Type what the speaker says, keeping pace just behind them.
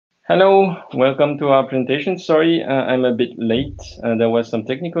Hello, welcome to our presentation. Sorry, I'm a bit late. There was some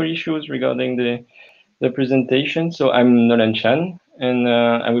technical issues regarding the presentation. So I'm Nolan Chan, and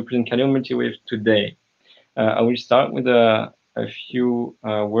I will present Kaleo MultiWAVE today. I will start with a few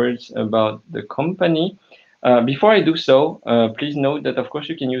words about the company. Before I do so, please note that, of course,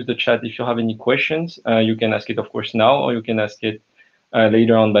 you can use the chat if you have any questions. You can ask it, of course, now, or you can ask it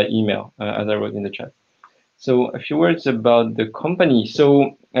later on by email, as I wrote in the chat. So a few words about the company.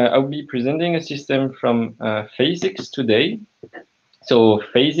 So I'll be presenting a system from PHASICS today. So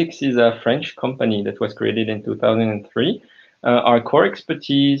PHASICS is a French company that was created in 2003. Our core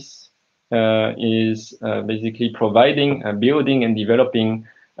expertise is basically providing, building and developing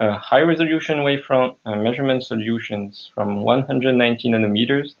high-resolution wavefront measurement solutions from 190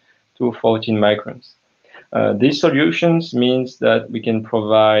 nanometers to 14 microns. These solutions means that we can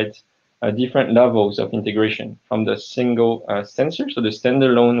provide different levels of integration from the single sensor, so the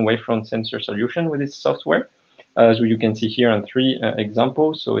standalone wavefront sensor solution with its software, as you can see here on three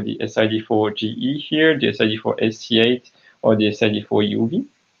examples. So the SID4GE here, the SID4SC8, or the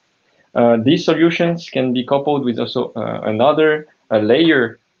SID4UV. These solutions can be coupled with also another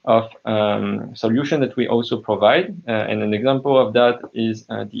layer of solution that we also provide. And an example of that is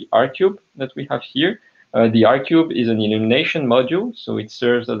the R-Cube that we have here. The R-Cube is an illumination module, so it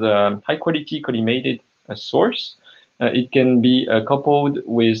serves as a high-quality collimated source. It can be coupled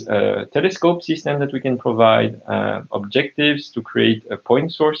with a telescope system that we can provide, objectives to create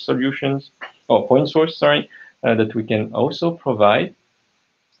point source solutions, or point source, sorry, that we can also provide,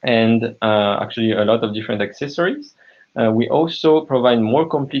 and actually a lot of different accessories. We also provide more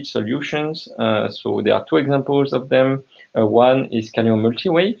complete solutions. So there are two examples of them. One is Kaleo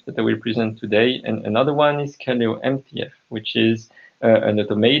MultiWAVE that I will present today, and another one is Kaleo MTF, which is an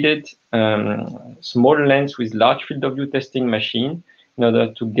automated small lens with large field of view testing machine in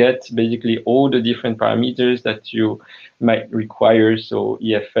order to get basically all the different parameters that you might require. So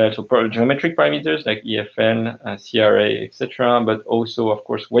EFL, so geometric parameters like EFL, CRA, etc., but also, of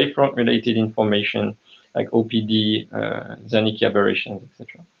course, wavefront related information like OPD, Zernike aberrations,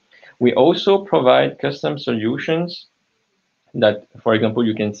 etc. We also provide custom solutions that, for example,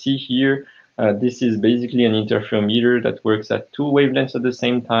 you can see here. This is basically an interferometer that works at two wavelengths at the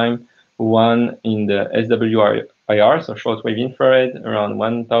same time, one in the SWIR, so short wave infrared, around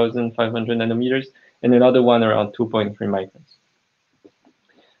 1,500 nanometers, and another one around 2.3 microns.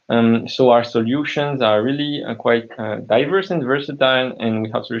 So our solutions are really quite diverse and versatile, and we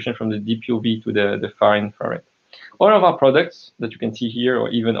have solutions from the deep UV to the far infrared. All of our products that you can see here, or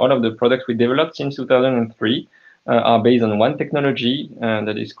even all of the products we developed since 2003, are based on one technology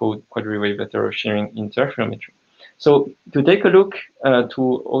that is called quadri-wave lateral sharing interferometry. So to take a look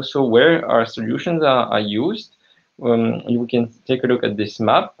to also where our solutions are used, you can take a look at this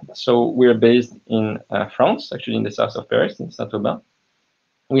map. So we're based in France, actually in the south of Paris, in Saint-Aubin.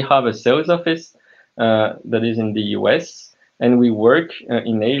 We have a sales office that is in the US, and we work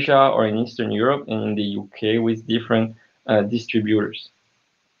in Asia or in Eastern Europe and in the UK with different distributors.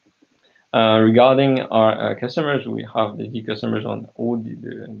 Regarding our customers, we have the customers on all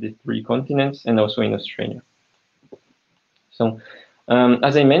the three continents and also in Australia. So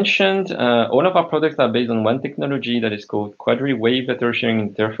as I mentioned, all of our products are based on one technology that is called quadri-wave lateral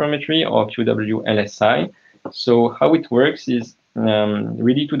sharing interferometry, or QWLSI. So how it works is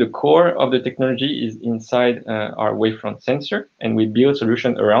really to the core of the technology is inside our wavefront sensor, and we build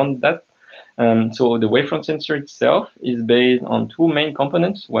solution around that. So the wavefront sensor itself is based on two main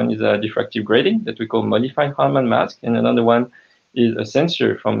components. One is a diffractive grating that we call modified Harman mask, and another one is a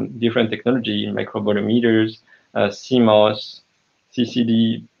sensor from different technology, microbolometers, CMOS,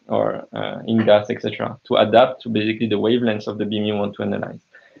 CCD, or InGaAs, etc., to adapt to basically the wavelengths of the beam you want to analyze.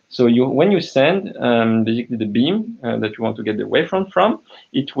 So when you send basically the beam that you want to get the wavefront from,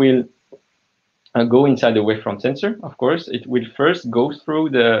 it will go inside the wavefront sensor. Of course, it will first go through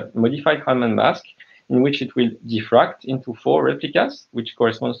the modified Harman mask, in which it will diffract into 4 replicas, which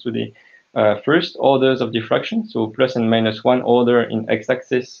corresponds to the first orders of diffraction, so plus and minus 1 order in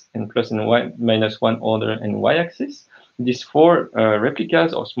x-axis and plus and minus 1 order in y-axis. These 4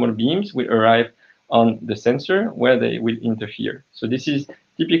 replicas or small beams will arrive on the sensor where they will interfere. So this is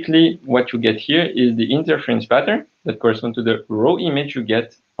typically what you get here is the interference pattern that corresponds to the raw image you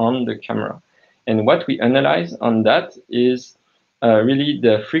get on the camera. And what we analyze on that is really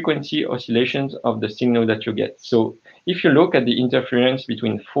the frequency oscillations of the signal that you get. So if you look at the interference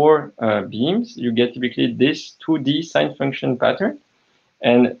between 4 beams, you get typically this 2D sine function pattern,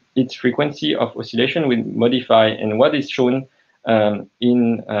 and its frequency of oscillation will modify. And what is shown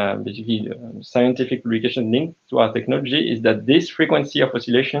in basically scientific publication linked to our technology is that this frequency of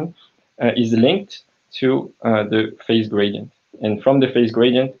oscillation is linked to the phase gradient. And from the phase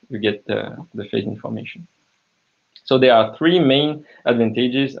gradient, you get the phase information. So there are three main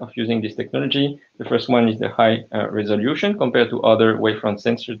advantages of using this technology. The first one is the high resolution compared to other wavefront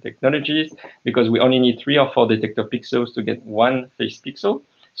sensor technologies, because we only need 3 or 4 detector pixels to get one phase pixel.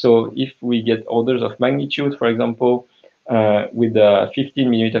 So if we get orders of magnitude, for example, with a 15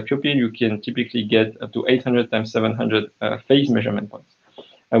 millimeter pupil, you can typically get up to 800 times 700 phase measurement points.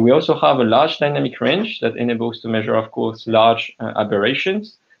 We also have a large dynamic range that enables to measure, of course, large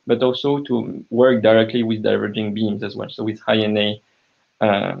aberrations, but also to work directly with diverging beams as well, so with high NA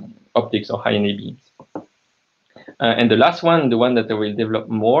optics or high NA beams. And the last one, the one that I will develop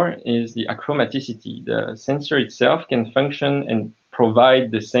more, is the achromaticity. The sensor itself can function and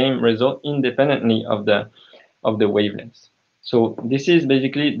provide the same result independently of the wavelengths. So this is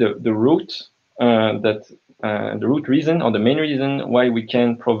basically the root the root reason, or the main reason, why we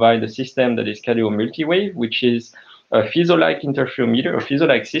can provide a system that is Kaleo MultiWAVE, which is a piezo-like interferometer, a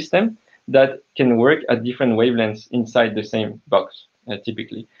piezo-like system that can work at different wavelengths inside the same box,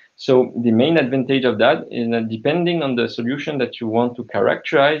 typically. So the main advantage of that is that depending on the solution that you want to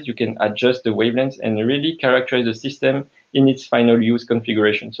characterize, you can adjust the wavelengths and really characterize the system in its final use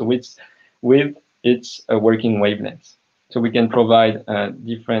configuration. So with its working wavelengths. So we can provide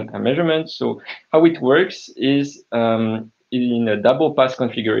different measurements. So how it works is in a double pass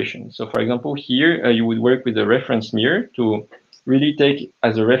configuration. So for example, here you would work with a reference mirror to really take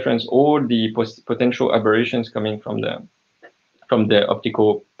as a reference all the potential aberrations coming from the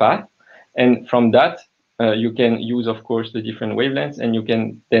optical path. And from that, you can use, of course, the different wavelengths, and you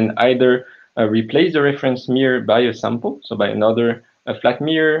can then either replace the reference mirror by a sample, so by another flat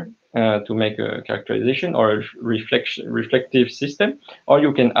mirror, to make a characterization or a reflective system, or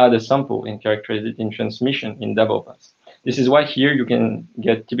you can add a sample and characterize it in transmission in double pass. This is why here you can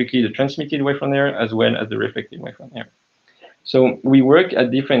get typically the transmitted wavefront error as well as the reflected wavefront error. So we work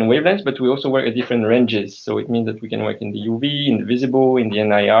at different wavelengths, but we also work at different ranges. So it means that we can work in the UV, in the visible, in the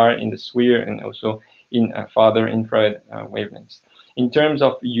NIR, in the SWIR, and also in farther infrared wavelengths. In terms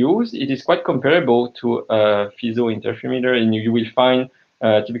of use, it is quite comparable to a piezo interferometer, and you will find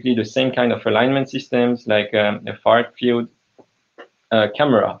typically the same kind of alignment systems, like a far field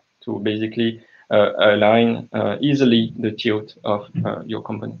camera, to basically align easily the tilt of your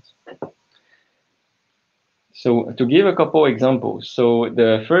components. So to give a couple examples, so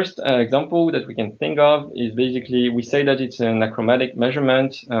the first example that we can think of is basically, we say that it's an achromatic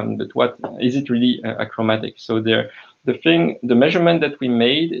measurement, but what is it really achromatic? So the measurement that we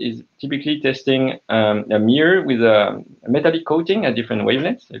made is typically testing a mirror with a metallic coating at different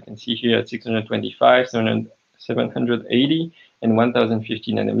wavelengths. You can see here at 625, 780, and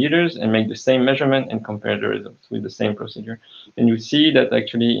 1050 nanometers, and make the same measurement and compare the results with the same procedure. And you see that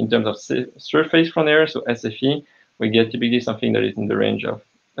actually in terms of surface front error, so SFE, we get typically something that is in the range of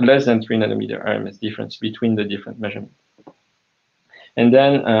less than 3 nanometer RMS difference between the different measurements. And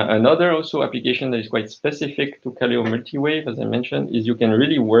then another also application that is quite specific to Kaleo MultiWAVE, as I mentioned, is you can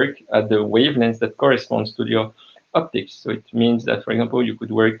really work at the wavelengths that corresponds to your optics. So it means that, for example, you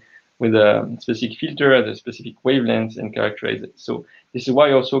could work with a specific filter at a specific wavelength and characterize it. So this is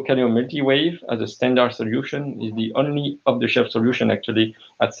why also Kaleo MultiWAVE as a standard solution is the only off-the-shelf solution actually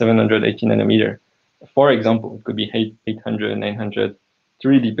at 780 nanometer. For example, it could be 800, 900. It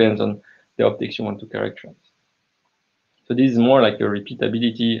really depends on the optics you want to characterize. So this is more like a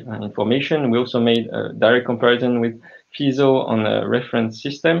repeatability information. We also made a direct comparison with piezo on a reference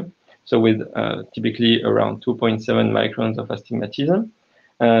system. So with typically around 2.7 microns of astigmatism.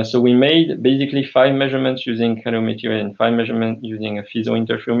 So we made basically 5 measurements using Kaleo MultiWAVE and 5 measurements using a piezo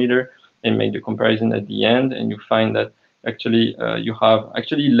interferometer, and make the comparison at the end. And you find that actually you have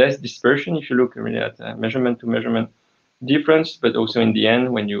actually less dispersion if you look really at measurement to measurement difference, but also in the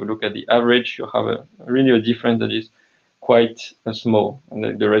end, when you look at the average, you have really a difference that is quite small,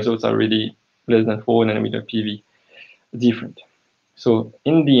 and the results are really less than 4 nanometer PV different. So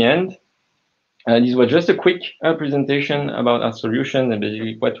in the end, this was just a quick presentation about our solution and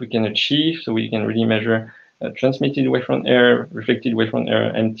basically what we can achieve. So we can really measure transmitted wavefront error, reflected wavefront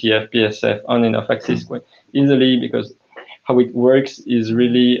error, MTF, PSF on and off axis quite easily, because how it works is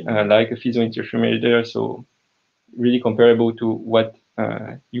really like a piezo interferometer, so really comparable to what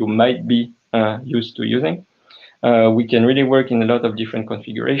you might be used to using. We can really work in a lot of different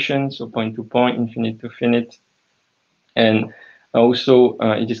configurations, so point to point, infinite to finite, and also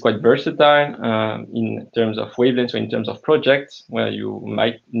it is quite versatile in terms of wavelengths or in terms of projects where you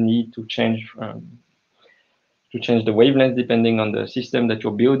might need to change to change the wavelength depending on the system that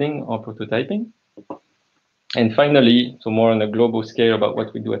you're building or prototyping. And finally, so more on a global scale about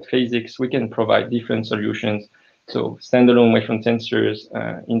what we do at PHASICS, we can provide different solutions. So standalone wavefront sensors,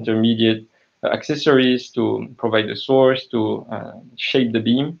 intermediate accessories to provide the source, to shape the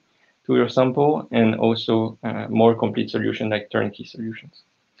beam to your sample, and also more complete solution like turnkey solutions.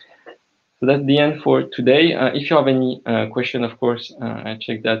 So that's the end for today. If you have any question, of course, I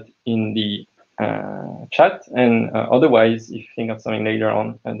check that in the chat. And otherwise, if you think of something later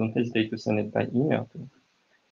on, don't hesitate to send it by email to me.